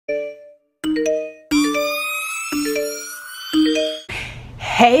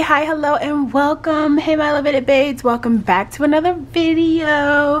Hey, hi, hello, and welcome. Hey, my elevated babes, welcome back to another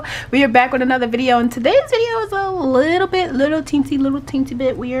video. We are back with another video, and today's video is a little teensy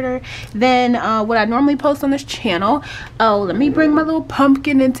bit weirder than what I normally post on this channel. Oh, let me bring my little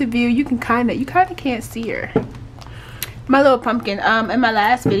pumpkin into view. You kind of can't see her. My little pumpkin. In my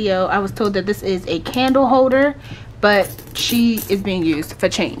last video, I was told that this is a candle holder, but she is being used for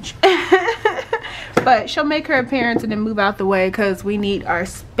change. But she'll make her appearance and then move out the way because we need our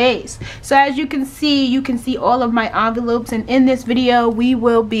space. So as you can see all of my envelopes, and in this video we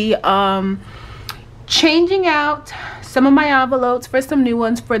will be changing out some of my envelopes for some new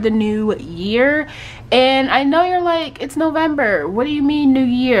ones for the new year. And I know you're like, it's November, what do you mean new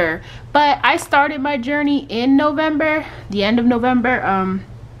year? But I started my journey in November, the end of November.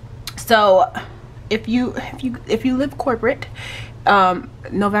 So if you live corporate,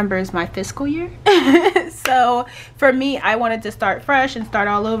 November is my fiscal year. So for me, I wanted to start fresh and start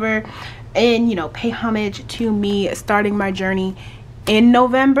all over and, you know, pay homage to me starting my journey in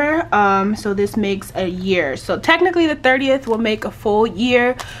November. So this makes a year. So technically the 30th will make a full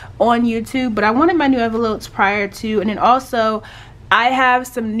year on YouTube, but I wanted my new envelopes prior to, and then also I have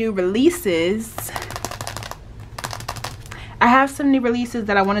some new releases. I have some new releases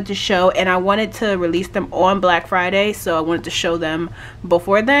that I wanted to show, and I wanted to release them on Black Friday, so I wanted to show them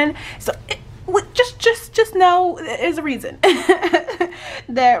before then. So just know there's a reason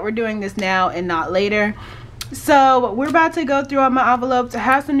that we're doing this now and not later. So we're about to go through all my envelopes. I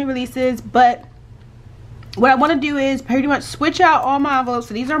have some new releases, but what I want to do is pretty much switch out all my envelopes.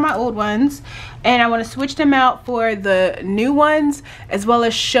 So these are my old ones, and I want to switch them out for the new ones, as well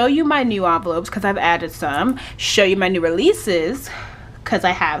as show you my new envelopes because I've added some, show you my new releases because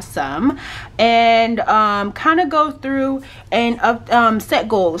I have some, and kind of go through and set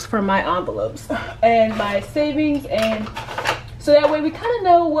goals for my envelopes and my savings, and so that way we kind of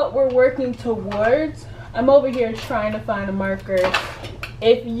know what we're working towards. I'm over here trying to find a marker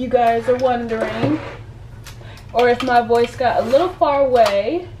if you guys are wondering, or if my voice got a little far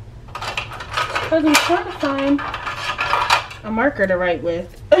away, because I'm trying to find a marker to write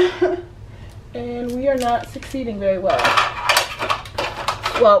with. And we are not succeeding very well.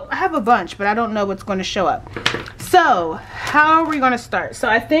 Well, I have a bunch, but I don't know what's going to show up. So how are we going to start? So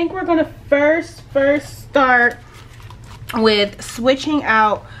I think we're going to first start with switching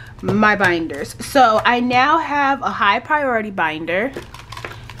out my binders. So I now have a high priority binder,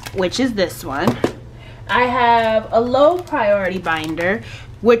 which is this one. I have a low priority binder,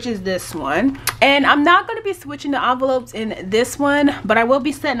 which is this one, and I'm not going to be switching the envelopes in this one, but I will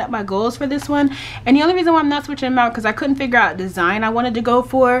be setting up my goals for this one. And the only reason why I'm not switching them out because I couldn't figure out a design I wanted to go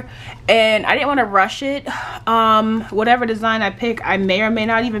for, and I didn't want to rush it. Whatever design I pick, I may or may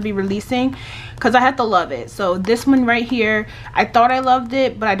not even be releasing because I have to love it. So this one right here, I thought I loved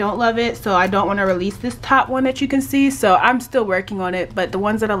it, but I don't love it, so I don't want to release this top one that you can see. So I'm still working on it, but the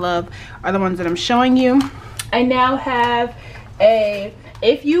ones that I love are the ones that I'm showing you. I now have a,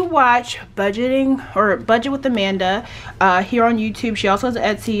 if you watch Budgeting or Budget with Amanda here on YouTube, she also has an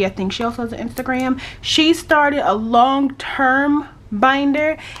Etsy, I think she also has an Instagram. She started a long-term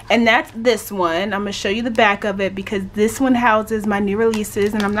binder, and that's this one. I'm gonna show you the back of it because this one houses my new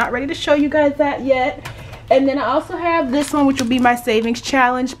releases, and I'm not ready to show you guys that yet. And then I also have this one, which will be my savings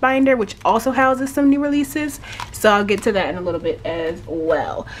challenge binder, which also houses some new releases, so I'll get to that in a little bit as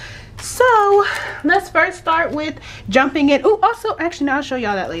well. So let's first start with jumping in. Oh, also, actually, no, I'll show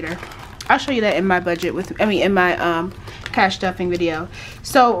y'all that later. I'll show you that in my budget with, in my cash stuffing video.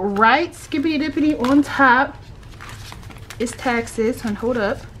 So right skippity dippity on top is taxes. And hold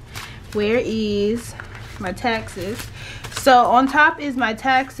up, where is my taxes? So on top is my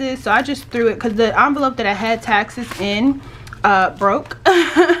taxes. So I just threw it because the envelope that I had taxes in broke.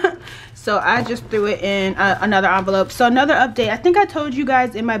 So I just threw it in another envelope. So another update, I think I told you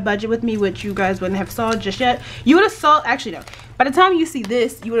guys in my budget with me, which you guys wouldn't have saw just yet. You would have saw, actually no, by the time you see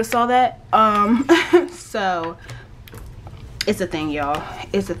this, you would have saw that. So it's a thing, y'all,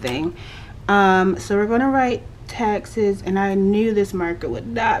 it's a thing. So we're gonna write taxes, and I knew this marker would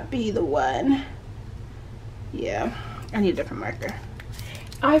not be the one. Yeah, I need a different marker.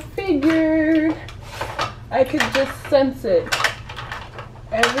 I figured I could just sense it.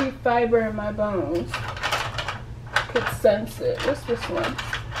 Every fiber in my bones could sense it. What's this one?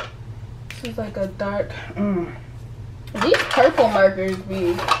 This is like a dark, These purple markers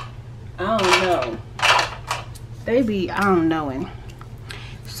be, I don't know. They be, I don't knowing.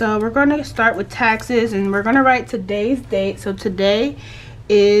 So we're gonna start with taxes, and we're gonna write today's date. So today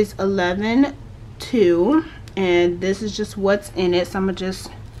is 11/2, and this is just what's in it. So I'm gonna just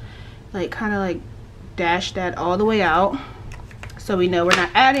like kind of like dash that all the way out. so we know we're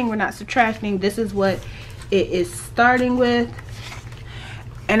not adding, we're not subtracting. This is what it is starting with.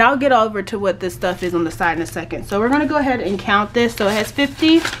 And I'll get over to what this stuff is on the side in a second. So we're gonna go ahead and count this. So it has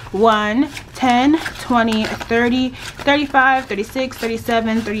 50, 1, 10, 20, 30, 35, 36,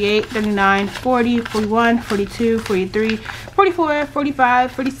 37, 38, 39, 40, 41, 42, 43, 44,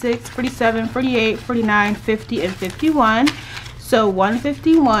 45, 46, 47, 48, 49, 50, and 51. So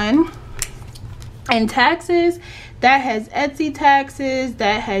 151. And taxes, that has Etsy taxes,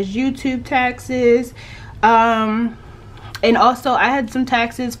 that has YouTube taxes, and also I had some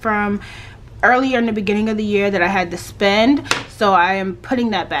taxes from earlier in the beginning of the year that I had to spend, so I am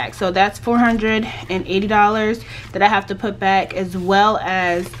putting that back. So that's $480 that I have to put back, as well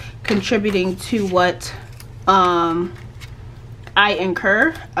as contributing to what I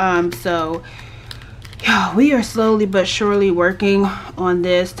incur. So yeah, we are slowly but surely working on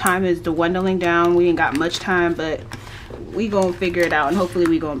this. Time is dwindling down. We ain't got much time, but we gonna figure it out, and hopefully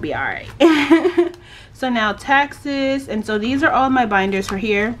we gonna be all right. So now taxes, and so these are all my binders for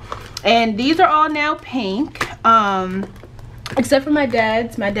here, and these are all now pink, except for my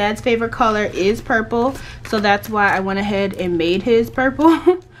dad's. My dad's favorite color is purple, so that's why I went ahead and made his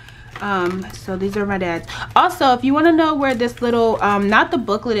purple. So these are my dad's. Also, if you want to know where this little not the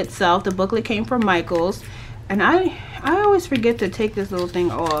booklet itself, the booklet came from Michael's, and I always forget to take this little thing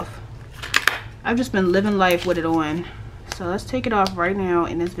off. I've just been living life with it on, so let's take it off right now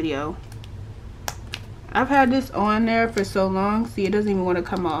in this video. I've had this on there for so long, see, it doesn't even want to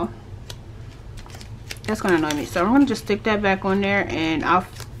come off. That's gonna annoy me, so I'm gonna just stick that back on there, and I'll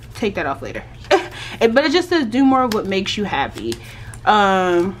take that off later. But it just says do more of what makes you happy.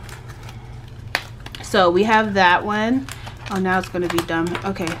 So we have that one. Oh, now it's gonna be dumb.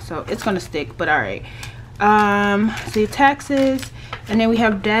 Okay, so it's gonna stick, but all right. So taxes, and then we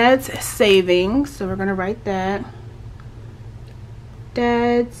have dad's savings, so we're gonna write that.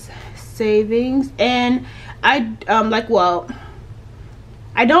 Dad's savings. And I well,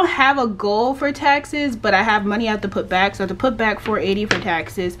 I don't have a goal for taxes, but I have money I have to put back, so I have to put back $480 for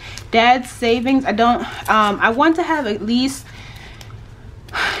taxes. Dad's savings, I don't I want to have at least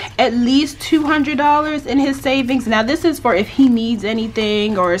 $200 in his savings. Now this is for if he needs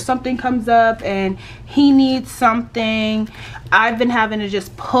anything, or if something comes up and he needs something. I've been having to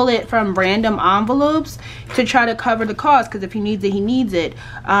just pull it from random envelopes to try to cover the cost, because if he needs it, he needs it.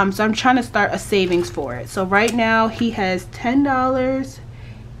 So I'm trying to start a savings for it. So right now he has $10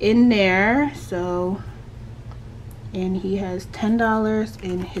 in there, so, and he has $10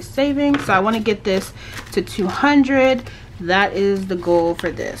 in his savings. So I want to get this to 200. That is the goal for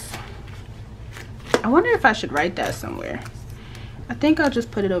this. I wonder if I should write that somewhere. I think I'll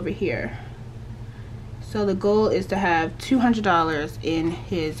just put it over here. So the goal is to have $200 in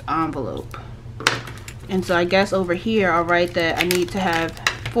his envelope. And so I guess over here I'll write that I need to have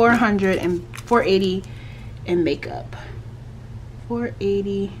 $480 in makeup.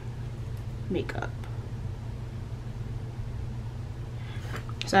 $480 makeup.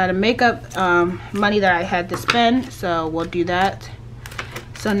 So I had a makeup money that I had to spend, so we'll do that.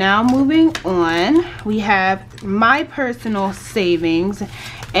 So now moving on, we have my personal savings,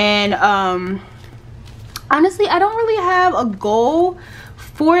 and honestly, I don't really have a goal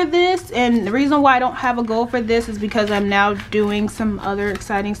for this, and the reason why I don't have a goal for this is because I'm now doing some other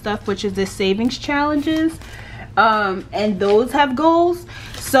exciting stuff, which is the savings challenges, and those have goals.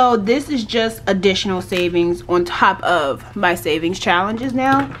 So this is just additional savings on top of my savings challenges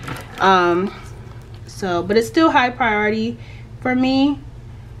now. But it's still high priority for me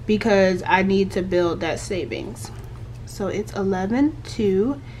because I need to build that savings. So it's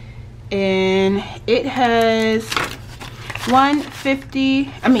 11.2, and it has 150,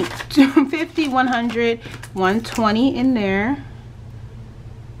 250, 100, 120 in there.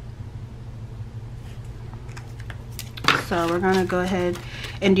 So we're gonna go ahead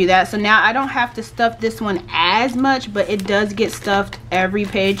and do that. So now I don't have to stuff this one as much, but it does get stuffed every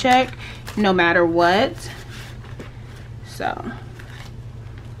paycheck no matter what. So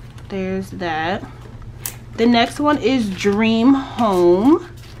there's that. The next one is Dream Home.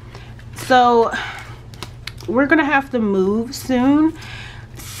 So we're gonna have to move soon,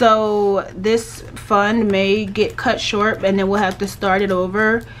 so this fund may get cut short, and then we'll have to start it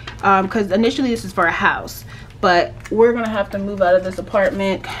over, because initially this is for a house, but we're gonna have to move out of this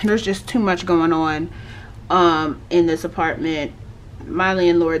apartment. There's just too much going on in this apartment. My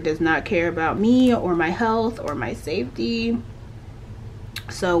landlord does not care about me or my health or my safety,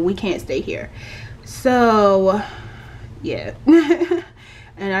 so we can't stay here. So yeah.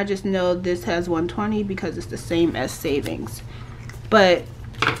 And I just know this has 120 because it's the same as savings. But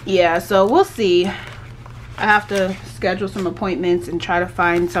yeah, so we'll see. I have to schedule some appointments and try to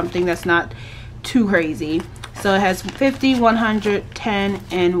find something that's not too crazy. So it has 50, 100, 10,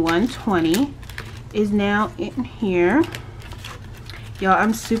 and 120 is now in here. Y'all,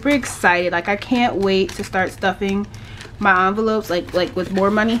 I'm super excited. Like, I can't wait to start stuffing my envelopes like with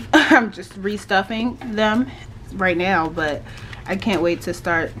more money. I'm just restuffing them right now, but I can't wait to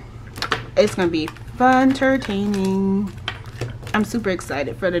start. It's gonna be fun, entertaining. I'm super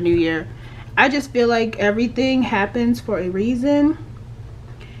excited for the new year. I just feel like everything happens for a reason,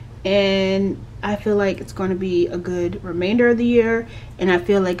 and I feel like it's going to be a good remainder of the year, and I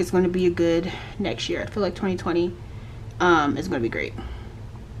feel like it's going to be a good next year. I feel like 2020 is going to be great.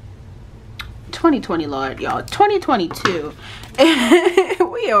 2020, Lord, y'all. 2022.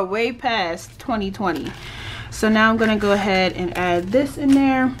 We are way past 2020. So now I'm going to go ahead and add this in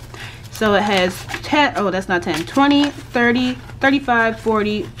there. So it has 10, oh, that's not 10, 20, 30, 35,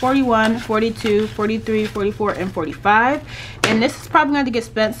 40, 41, 42, 43, 44, and 45. And this is probably going to get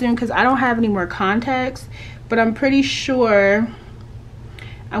spent soon because I don't have any more contacts. But I'm pretty sure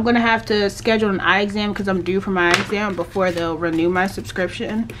I'm going to have to schedule an eye exam because I'm due for my eye exam before they'll renew my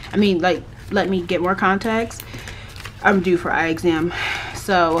subscription. I mean, like, let me get more contacts. I'm due for eye exam.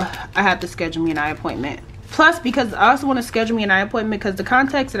 So I have to schedule me an eye appointment. Plus, because I also want to schedule me an eye appointment because the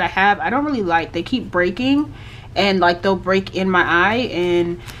contacts that I have, I don't really like. They keep breaking, and like they'll break in my eye,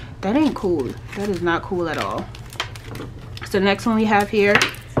 and that ain't cool. That is not cool at all. So the next one we have here,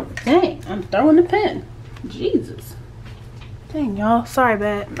 dang, I'm throwing the pen. Jesus. Dang, y'all. Sorry,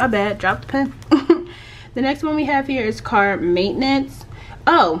 my bad. Dropped the pen. The next one we have here is car maintenance.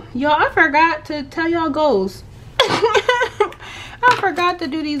 Oh, y'all, I forgot to tell y'all goals. I forgot to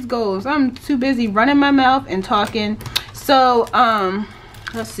do these goals. I'm too busy running my mouth and talking. So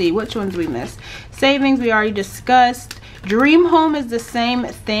let's see, which ones we missed. Savings we already discussed. Dream home is the same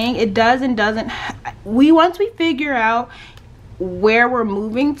thing. It does and doesn't. Once we figure out where we're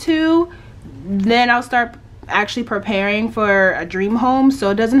moving to, then I'll start actually preparing for a dream home.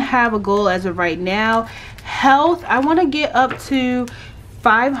 So it doesn't have a goal as of right now. Health, I want to get up to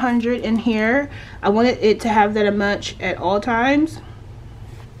 500 in here. I wanted it to have that much at all times.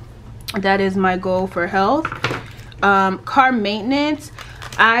 That is my goal for health. Car maintenance,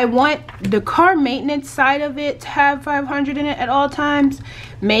 I want the car maintenance side of it to have 500 in it at all times,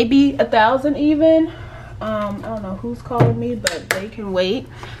 maybe 1,000 even. I don't know who's calling me, but they can wait.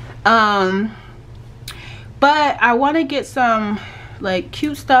 But I want to get some like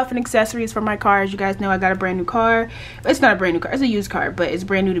cute stuff and accessories for my car. As you guys know, I got a brand new car. It's not a brand new car, it's a used car, but it's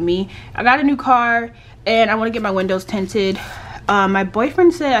brand new to me. I got a new car and I want to get my windows tinted. My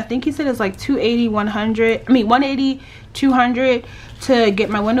boyfriend said, I think he said it's like 280, 100, I mean 180, 200 to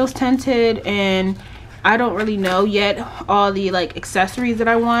get my windows tinted, and I don't really know yet all the like accessories that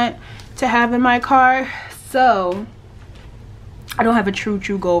I want to have in my car. So I don't have a true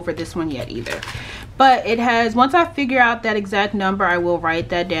goal for this one yet either. But it has, once I figure out that exact number, I will write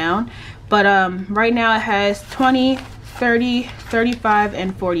that down. But right now it has 20, 30, 35,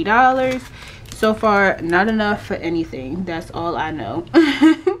 and $40. So far, not enough for anything. That's all I know.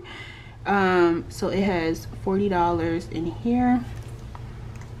 So it has $40 in here.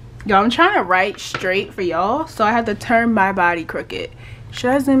 Y'all, I'm trying to write straight for y'all, so I have to turn my body crooked.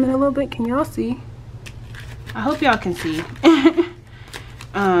 Should I zoom in a little bit? Can y'all see? I hope y'all can see.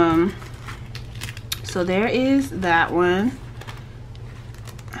 So there is that one.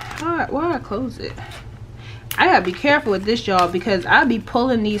 Why do I close it? I gotta be careful with this, y'all, because I'll be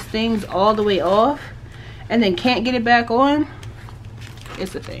pulling these things all the way off and then can't get it back on.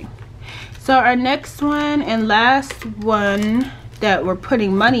 It's a thing. So our next one and last one that we're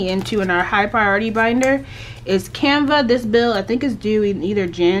putting money into in our high priority binder is Canva. This bill I think is due in either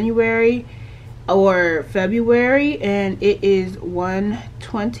January or February, and it is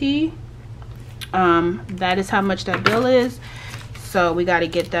 $120. That is how much that bill is. So we got to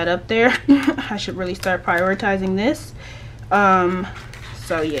get that up there. I should really start prioritizing this.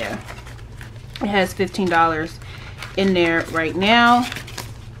 So yeah, it has $15 in there right now.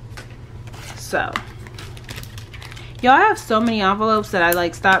 So y'all, I have so many envelopes that I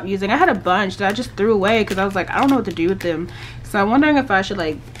like stopped using. I had a bunch that I just threw away because I was like, I don't know what to do with them. So I'm wondering if I should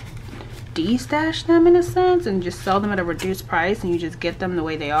like de-stash them in a sense and just sell them at a reduced price and you just get them the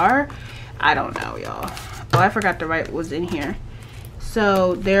way they are. I don't know, y'all. Oh, I forgot to write what was in here.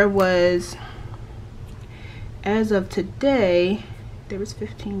 So there was, as of today, there was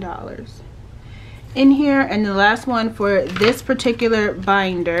 $15 in here. And the last one for this particular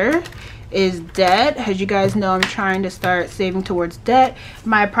binder is debt. As you guys know, I'm trying to start saving towards debt.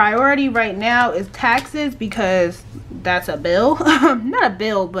 My priority right now is taxes because that's a bill. Not a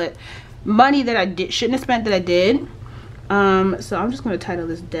bill, but money that I shouldn't have spent that I did. So I'm just going to title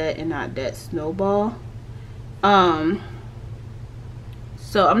this Debt and Not Debt Snowball.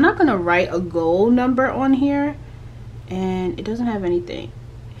 So I'm not going to write a goal number on here, and it doesn't have anything.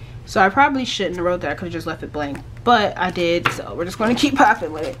 So I probably shouldn't have wrote that. I could have just left it blank, but I did, so we're just going to keep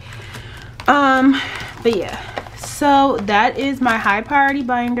popping with it. But yeah, so that is my high priority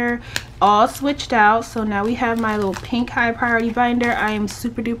binder all switched out. So now we have my little pink high priority binder. I am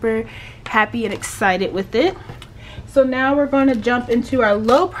super duper happy and excited with it. So now we're going to jump into our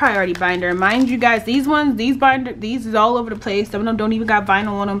low priority binder. Mind you guys, these is all over the place. Some of them don't even got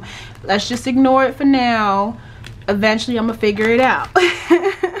vinyl on them. Let's just ignore it for now. Eventually I'm gonna figure it out.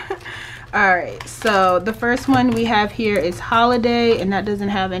 All right, so the first one we have here is Holiday, and that doesn't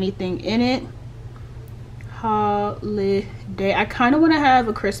have anything in it. Holiday. I kind of want to have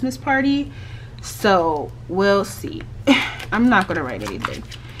a Christmas party, so we'll see. I'm not gonna write anything.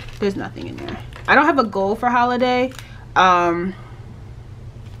 There's nothing in there. I don't have a goal for holiday. Actually,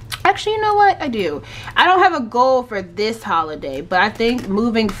 you know what? I do. I don't have a goal for this holiday, but I think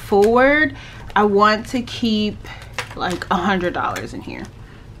moving forward, I want to keep like $100 in here.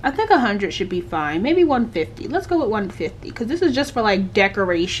 I think 100 should be fine. Maybe 150. Let's go with 150 because this is just for like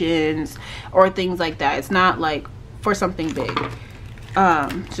decorations or things like that. It's not like for something big.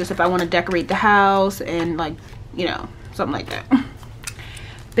 It's just if I want to decorate the house and like, you know, something like that.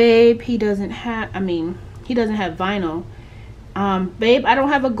 Babe, he doesn't have vinyl. Babe, I don't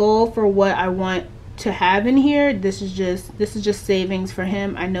have a goal for what I want to have in here. This is just savings for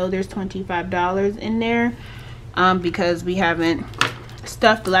him. I know there's $25 in there because we haven't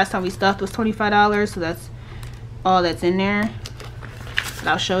stuffed. The last time we stuffed was $25, so that's all that's in there. But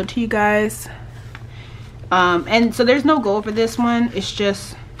I'll show it to you guys. And so there's no goal for this one. It's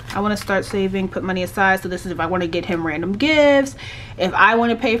just I want to start saving, put money aside. So this is if I want to get him random gifts, if I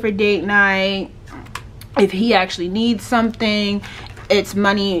want to pay for date night, if he actually needs something, it's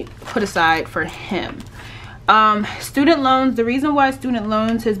money put aside for him. Student loans, the reason why student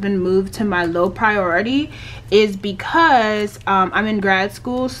loans has been moved to my low priority is because I'm in grad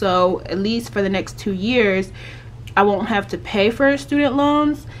school, so at least for the next 2 years I won't have to pay for student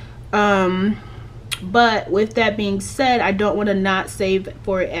loans. But with that being said, I don't want to not save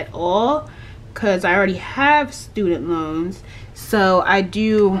for it at all because I already have student loans, so I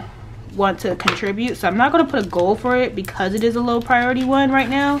do want to contribute. So I'm not going to put a goal for it because it is a low priority one right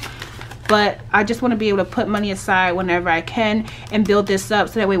now, but I just want to be able to put money aside whenever I can and build this up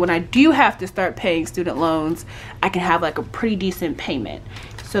so that way when I do have to start paying student loans, I can have like a pretty decent payment.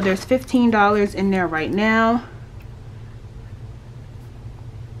 So there's $15 in there right now.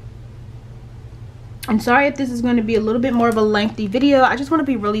 I'm sorry if this is going to be a little bit more of a lengthy video. I just want to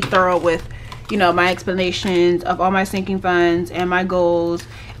be really thorough with, you know, my explanations of all my sinking funds and my goals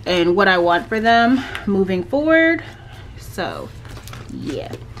and what I want for them moving forward. So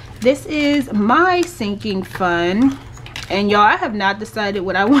yeah, this is my sinking fund, and y'all, I have not decided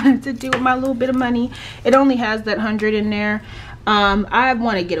what I wanted to do with my little bit of money. It only has that 100 in there. I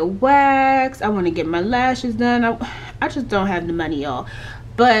want to get a wax, I want to get my lashes done. I just don't have the money, y'all.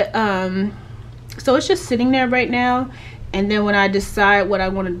 But so it's just sitting there right now, and then when I decide what I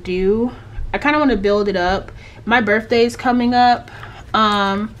want to do, I kind of want to build it up. My birthday is coming up,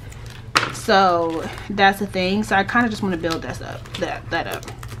 so that's the thing. So I kind of just want to build that up.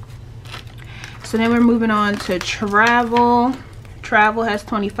 So then we're moving on to travel. Travel has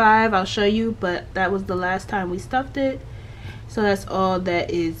 25. I'll show you, but that was the last time we stuffed it. So that's all that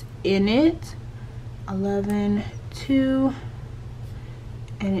is in it. 11.2.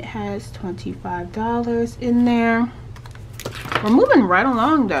 And it has $25 in there. We're moving right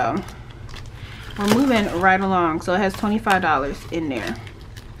along though. We're moving right along. So it has $25 in there.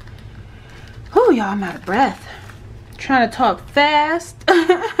 Oh, y'all, I'm out of breath. Trying to talk fast.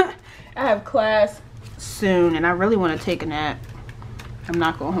 I have class soon and I really want to take a nap. I'm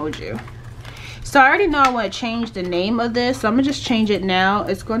not gonna hold you. So I already know I want to change the name of this, so I'm gonna just change it now.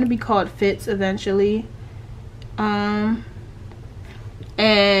 It's going to be called Fits eventually.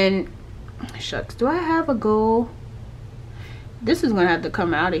 And shucks, do I have a goal? This is gonna have to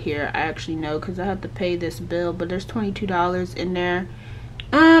come out of here, I actually know, because I have to pay this bill, but there's $22 in there.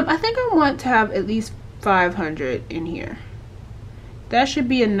 I think I want to have at least 500 in here. That should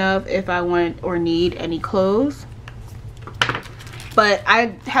be enough if I want or need any clothes. But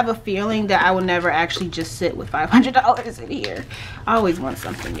I have a feeling that I will never actually just sit with $500 in here. I always want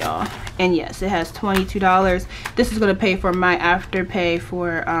something, y'all. And yes, it has $22. This is going to pay for my afterpay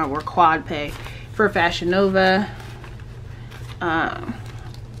for, or quad pay for Fashion Nova.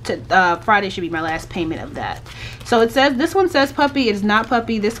 Friday should be my last payment of that. So it says, this one says puppy. It is not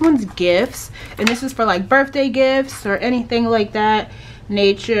puppy. This one's gifts, and this is for like birthday gifts or anything like that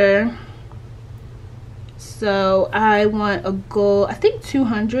nature. So I want a goal. I think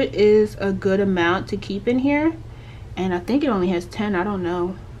 200 is a good amount to keep in here, and I think it only has 10. I don't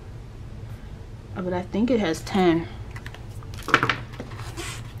know, but I think it has 10. I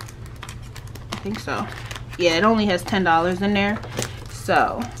think so. Yeah, it only has $10 in there.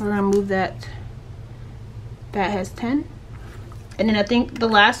 So we're gonna move that. That has 10. And then I think the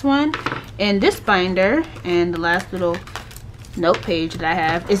last one in this binder, and the last little note page that I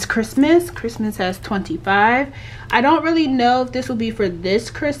have, is Christmas. Christmas has 25. I don't really know if this will be for this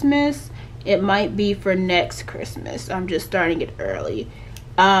Christmas. It might be for next Christmas. I'm just starting it early.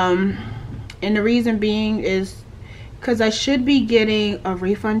 And the reason being is because I should be getting a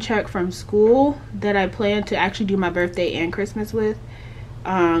refund check from school that I plan to actually do my birthday and Christmas with.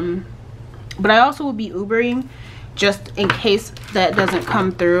 But I also will be Ubering just in case that doesn't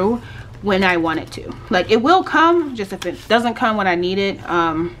come through when I want it to. Like, it will come, just if it doesn't come when I need it,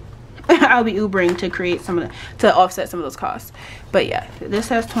 I'll be Ubering to create some of the, to offset some of those costs. But yeah, this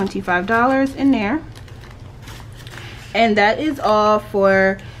has $25 in there. And that is all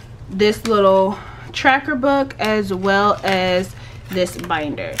for this little tracker book as well as this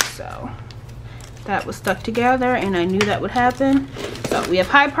binder. So that was stuck together, and I knew that would happen. So we have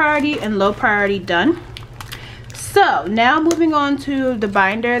high priority and low priority done. So now moving on to the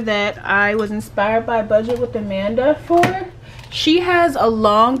binder that I was inspired by Budget with Amanda for. She has a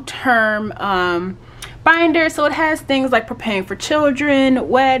long-term binder, so it has things like preparing for children,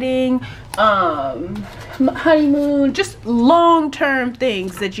 wedding, honeymoon, just long-term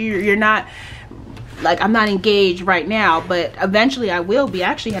things that you're not, like, I'm not engaged right now, but eventually I will be. I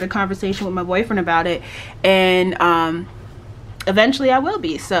actually had a conversation with my boyfriend about it, and eventually I will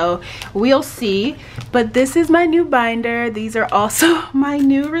be, so we'll see. But this is my new binder. These are also my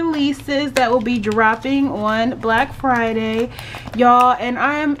new releases that will be dropping on Black Friday, y'all, and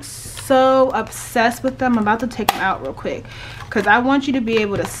I am so obsessed with them. I'm about to take them out real quick because I want you to be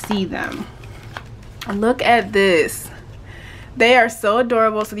able to see them. Look at this. They are so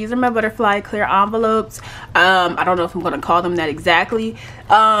adorable. So these are my butterfly clear envelopes. I don't know if I'm going to call them that exactly,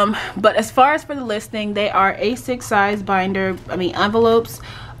 but as far as for the listing, they are A6 size binder, envelopes.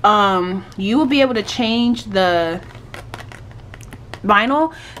 You will be able to change the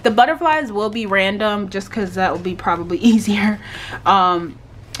vinyl. The butterflies will be random just because that will be probably easier.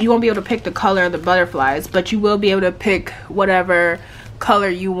 You won't be able to pick the color of the butterflies, but you will be able to pick whatever color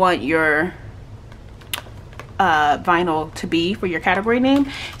you want your vinyl to be for your category name.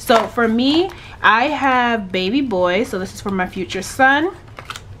 So for me, I have baby boy, so this is for my future son.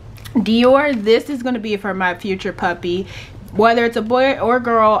 Dior, this is going to be for my future puppy. Whether it's a boy or a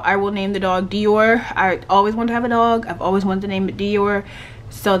girl, I will name the dog Dior. I always wanted to have a dog. I've always wanted to name it Dior,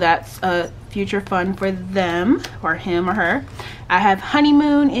 so that's a future fun for them, or him or her. I have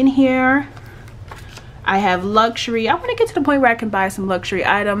honeymoon in here. I have luxury. I want to get to the point where I can buy some luxury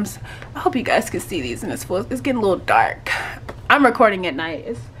items. I hope you guys can see these in this full. It's getting a little dark. I'm recording at night.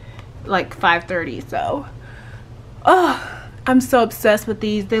 It's like 5:30, so I'm so obsessed with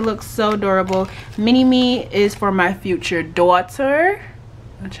these. They look so adorable. Mini Me is for my future daughter.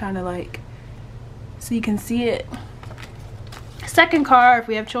 I'm trying to, like, so you can see it. Second car, if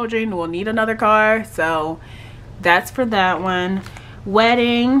we have children, we'll need another car, so that's for that one.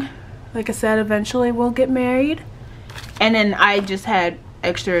 Wedding, like I said, eventually we'll get married. And then I just had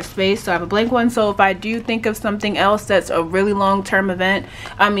extra space, so I have a blank one. So if I do think of something else that's a really long-term event,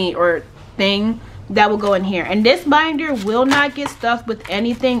 or thing, that will go in here. And this binder will not get stuffed with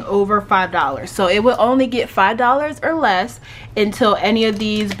anything over $5. So it will only get $5 or less until any of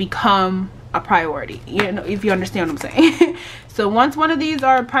these become a priority, you know, if you understand what I'm saying. So once one of these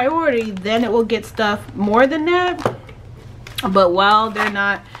are a priority, then it will get stuff more than that. But while they're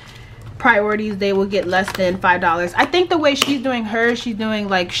not priorities, they will get less than $5. I think the way she's doing hers, she's doing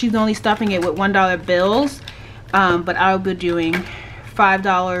like, she's only stuffing it with $1 bills, but I'll be doing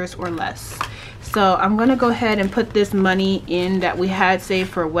 $5 or less. So I'm gonna go ahead and put this money in that we had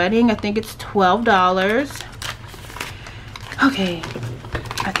saved for wedding. I think it's $12. Okay,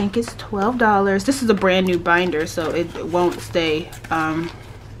 I think it's $12. This is a brand new binder, so it won't stay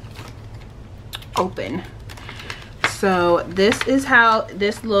open. So this is how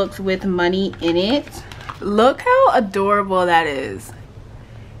this looks with money in it. Look how adorable that is.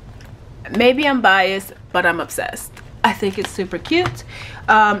 Maybe I'm biased, but I'm obsessed. I think it's super cute.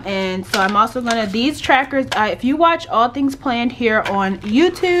 And so I'm also gonna, these trackers, if you watch All Things Planned here on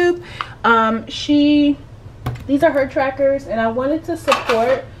YouTube, these are her trackers, and I wanted to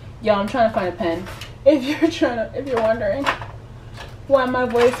support, y'all, I'm trying to find a pen. if you're wondering why my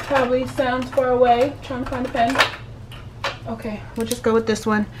voice probably sounds far away. Trying to find a pen. Okay, we'll just go with this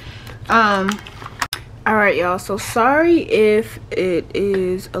one. All right, y'all, so sorry if it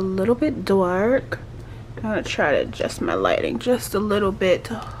is a little bit dark. I'm gonna try to adjust my lighting just a little bit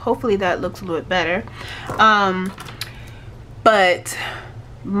to hopefully that looks a little bit better. But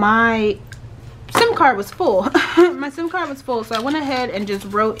my SIM card was full. My SIM card was full, so I went ahead and just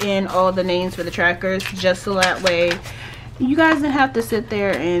wrote in all the names for the trackers just so that way you guys didn't have to sit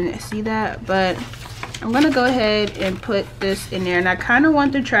there and see that. But I'm gonna go ahead and put this in there, and I kind of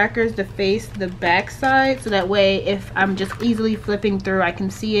want the trackers to face the back side so that way if I'm just easily flipping through I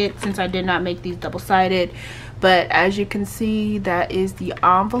can see it, since I did not make these double-sided. But as you can see, that is the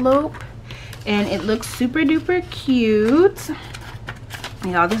envelope and it looks super duper cute.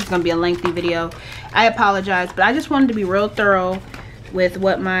 Y'all, this is gonna be a lengthy video. I apologize, but I just wanted to be real thorough with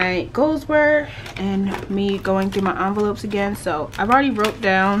what my goals were and me going through my envelopes again. So I've already wrote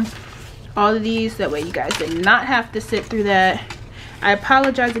down all of these, that way you guys did not have to sit through that. I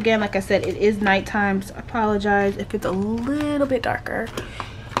apologize again, like I said, it is nighttime, so I apologize if it's a little bit darker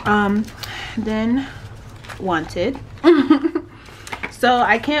than wanted. So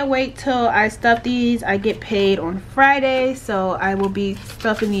I can't wait till I stuff these. I get paid on Friday, so I will be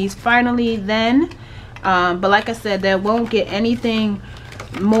stuffing these finally then. But like I said, that won't get anything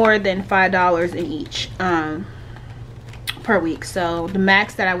more than $5 in each per week. So the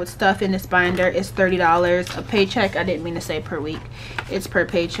max that I would stuff in this binder is $30 a paycheck. I didn't mean to say per week, it's per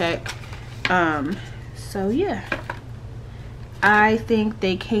paycheck. So yeah, I think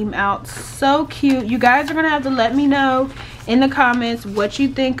they came out so cute. You guys are gonna have to let me know in the comments what you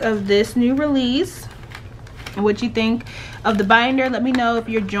think of this new release and what you think of the binder. Let me know if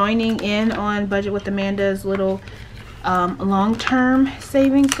you're joining in on Budget with Amanda's little long-term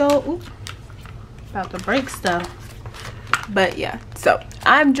savings goal. Ooh, about to break stuff. But yeah, so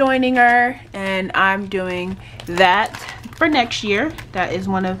I'm joining her and I'm doing that for next year. That is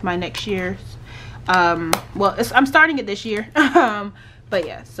one of my next year's well, I'm starting it this year. But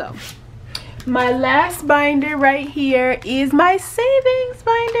yeah, so my last binder right here is my savings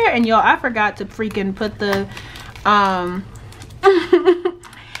binder. And y'all, I forgot to freaking put the I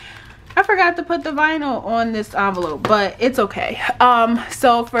forgot to put the vinyl on this envelope, but it's okay.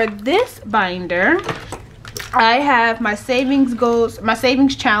 So for this binder, I have my savings goals, my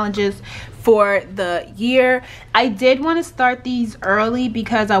savings challenges for the year. I did want to start these early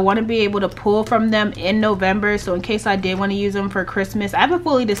because I want to be able to pull from them in November, so in case I did want to use them for Christmas. I haven't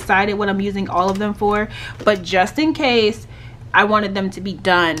fully decided what I'm using all of them for, but just in case, I wanted them to be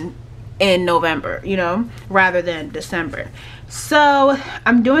done in November, you know, rather than December. So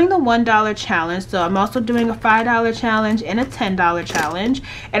I'm doing the $1 challenge. So I'm also doing a $5 challenge and a $10 challenge,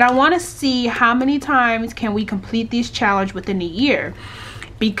 and I want to see how many times can we complete these challenge within a year,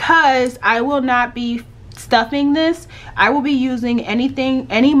 because I will not be stuffing this. I will be using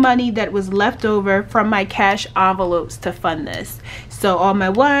any money that was left over from my cash envelopes to fund this. So all my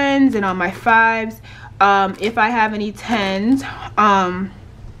ones and all my fives, if I have any tens.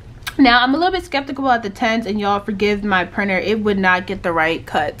 Now I'm a little bit skeptical about the 10s, and y'all forgive my printer, it would not get the right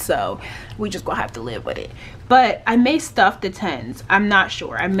cut, so we just gonna have to live with it. But I may stuff the 10s, I'm not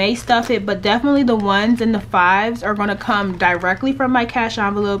sure. I may stuff it, but definitely the 1s and the 5s are gonna come directly from my cash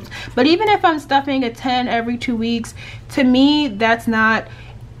envelopes. But even if I'm stuffing a 10 every 2 weeks, to me that's not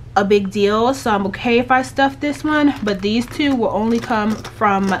a big deal, so I'm okay if I stuff this one. But these two will only come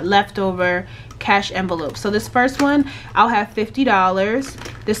from leftover cash envelopes. So this first one I'll have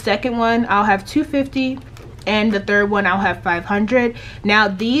 $50, the second one I'll have $250, and the third one I'll have $500. Now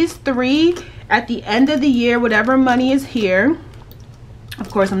these three, at the end of the year, whatever money is here,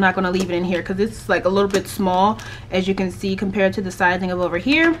 of course I'm not going to leave it in here because it's like a little bit small, as you can see, compared to the sizing of over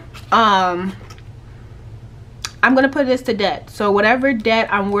here. I'm going to put this to debt. So whatever debt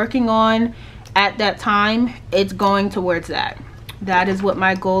I'm working on at that time, it's going towards that. That is what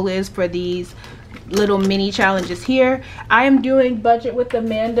my goal is for these little mini challenges here. I am doing Budget with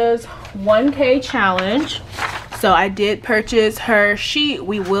Amanda's 1K challenge. So I did purchase her sheet.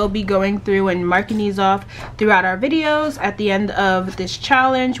 We will be going through and marking these off throughout our videos. At the end of this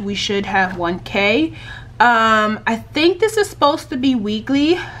challenge, we should have 1K. I think this is supposed to be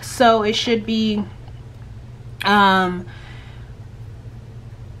weekly, so it should be I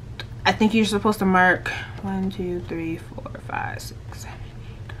think you're supposed to mark 1, 2, 3, 4, 5, 6,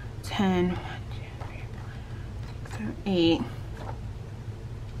 7, 8, 10, 1, 2, 3, 4, 6, 7, 8.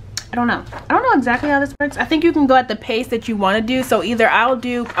 I don't know exactly how this works. I think you can go at the pace that you want to do. So either I'll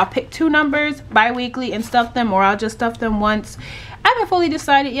pick 2 numbers bi-weekly and stuff them, or I'll just stuff them once I haven't fully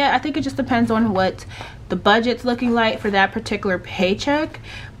decided yet. I think it just depends on what the budget's looking like for that particular paycheck.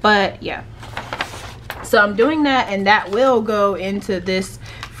 But yeah, so I'm doing that, and that will go into this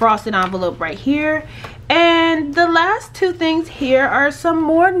frosted envelope right here. And the last two things here are some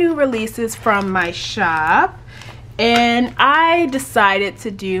more new releases from my shop. And I decided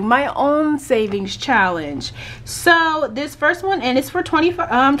to do my own savings challenge. So this first one, and it's for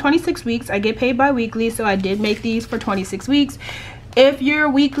 26 weeks. I get paid bi-weekly, so I did make these for 26 weeks. If you're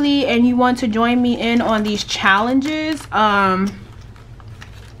weekly and you want to join me in on these challenges, you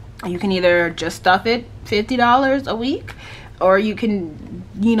can either just stuff it $50 a week, or you can,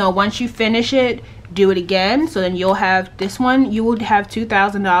 you know, once you finish it, do it again. So then you'll have this one, you would have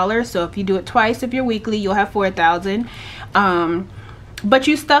 $2,000. So if you do it twice, if you're weekly, you'll have $4,000. But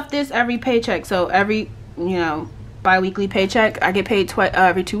you stuff this every paycheck. So every, you know, bi-weekly paycheck, I get paid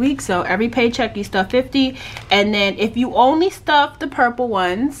every 2 weeks. So every paycheck you stuff 50. And then if you only stuff the purple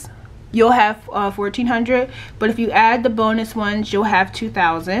ones, you'll have 1,400. But if you add the bonus ones, you'll have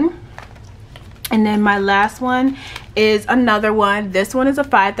 2,000. And then my last one is another one. This one is a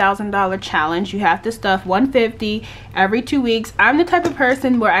 $5,000 challenge. You have to stuff 150 every 2 weeks. I'm the type of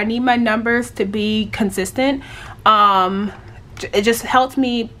person where I need my numbers to be consistent. It just helps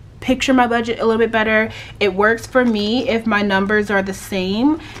me picture my budget a little bit better. It works for me if my numbers are the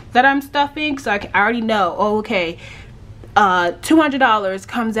same that I'm stuffing, so I already know, oh, okay, $200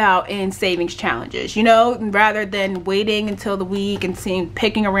 comes out in savings challenges, you know, rather than waiting until the week and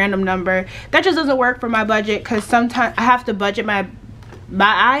picking a random number. That just doesn't work for my budget, because sometimes I have to budget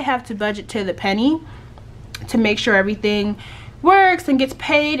I have to budget to the penny to make sure everything works and gets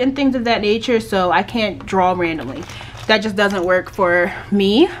paid and things of that nature. So I can't draw randomly. That just doesn't work for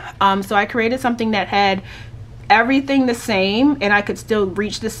me. So I created something that had everything the same, and I could still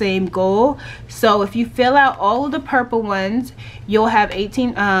reach the same goal. So if you fill out all of the purple ones, you'll have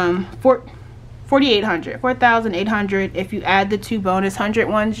 4,800. If you add the 2 bonus 100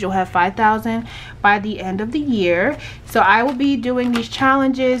 ones, you'll have 5,000 by the end of the year. So I will be doing these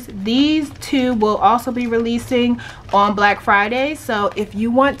challenges. These 2 will also be releasing on Black Friday. So if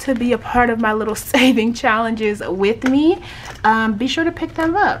you want to be a part of my little saving challenges with me, be sure to pick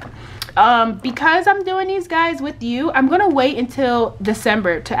them up. Because I'm doing these guys with you, I'm gonna wait until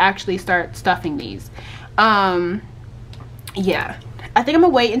December to actually start stuffing these. Yeah, I think I'm gonna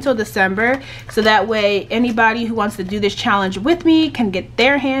wait until December, so that way anybody who wants to do this challenge with me can get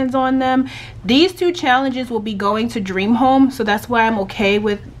their hands on them. These 2 challenges will be going to Dream Home, so that's why I'm okay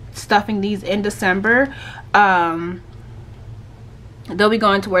with stuffing these in December. They'll be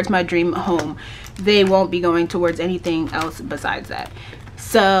going towards my Dream Home. They won't be going towards anything else besides that.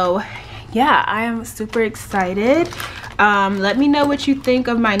 So yeah, I am super excited. Let me know what you think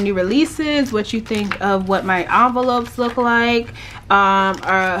of my new releases, what you think of what my envelopes look like.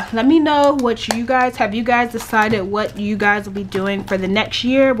 Let me know what you guys have. You guys decided what you guys will be doing for the next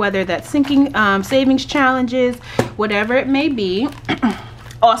year, whether that's savings challenges, whatever it may be.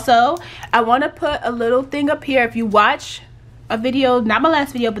 Also, I want to put a little thing up here. If you watch a video, not my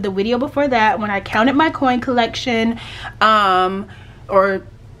last video, but the video before that, when I counted my coin collection, or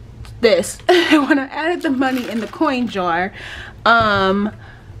this, when I added the money in the coin jar,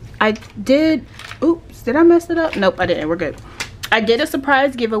 I did, oops, did I mess it up? Nope, I didn't. We're good. I did a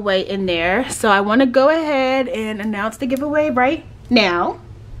surprise giveaway in there, so I want to go ahead and announce the giveaway right now.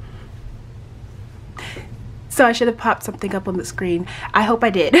 So I should have popped something up on the screen. I hope I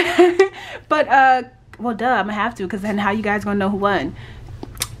did. But well, duh, I'm gonna have to, because then how you guys gonna know who won?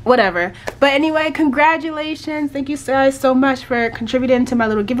 Whatever. But anyway, congratulations. Thank you guys so much for contributing to my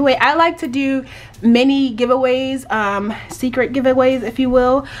little giveaway. I like to do mini giveaways, secret giveaways, if you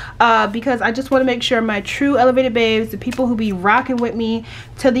will, because I just want to make sure my true elevated babes, the people who be rocking with me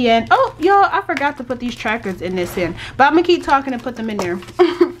to the end. Oh, y'all, I forgot to put these trackers in this in, but I'm gonna keep talking and put them in there.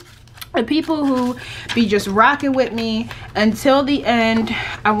 The people who be just rocking with me until the end,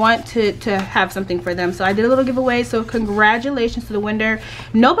 I want to have something for them. So I did a little giveaway, so congratulations to the winner.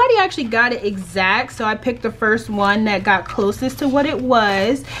 Nobody actually got it exact, so I picked the first one that got closest to what it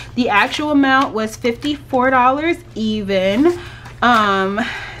was. The actual amount was $54 even.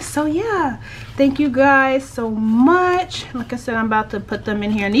 So yeah, thank you guys so much. Like I said, I'm about to put them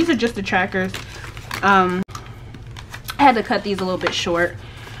in here, and these are just the trackers. I had to cut these a little bit short.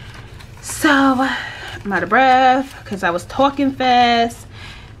 So I'm out of breath because I was talking fast,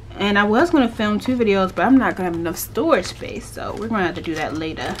 and I was going to film 2 videos, but I'm not going to have enough storage space, so we're going to have to do that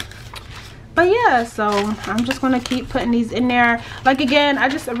later. But yeah, so I'm just going to keep putting these in there. Like, again, I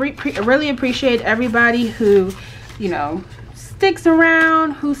just really appreciate everybody who, you know, sticks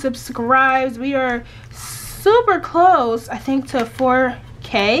around, who subscribes. We are super close, I think, to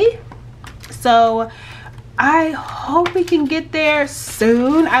 4K. So I hope we can get there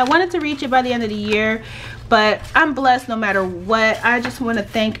soon. I wanted to reach it by the end of the year, but I'm blessed no matter what. I just want to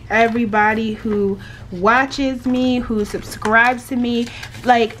thank everybody who watches me, who subscribes to me.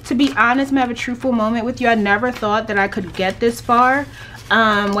 Like, to be honest, I'm gonna have a truthful moment with you. I never thought that I could get this far.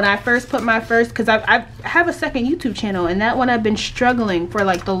 When I first put my first, because I have a second YouTube channel, and that one I've been struggling for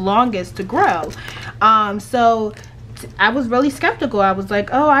like the longest to grow. So I was really skeptical. I was like,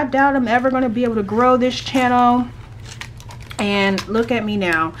 oh, I doubt I'm ever going to be able to grow this channel. And look at me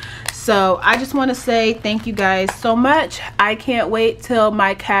now. So I just want to say thank you guys so much. I can't wait till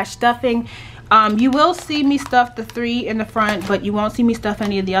my cash stuffing. You will see me stuff the 3 in the front, but you won't see me stuff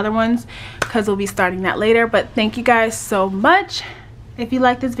any of the other ones because we'll be starting that later. But thank you guys so much. If you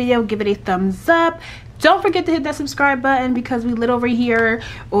like this video, give it a thumbs up. Don't forget to hit that subscribe button, because we lit over here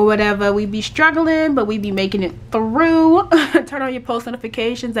or whatever. We be struggling, but we be making it through. Turn on your post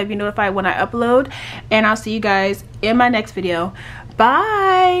notifications so you be notified when I upload. And I'll see you guys in my next video.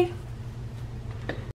 Bye.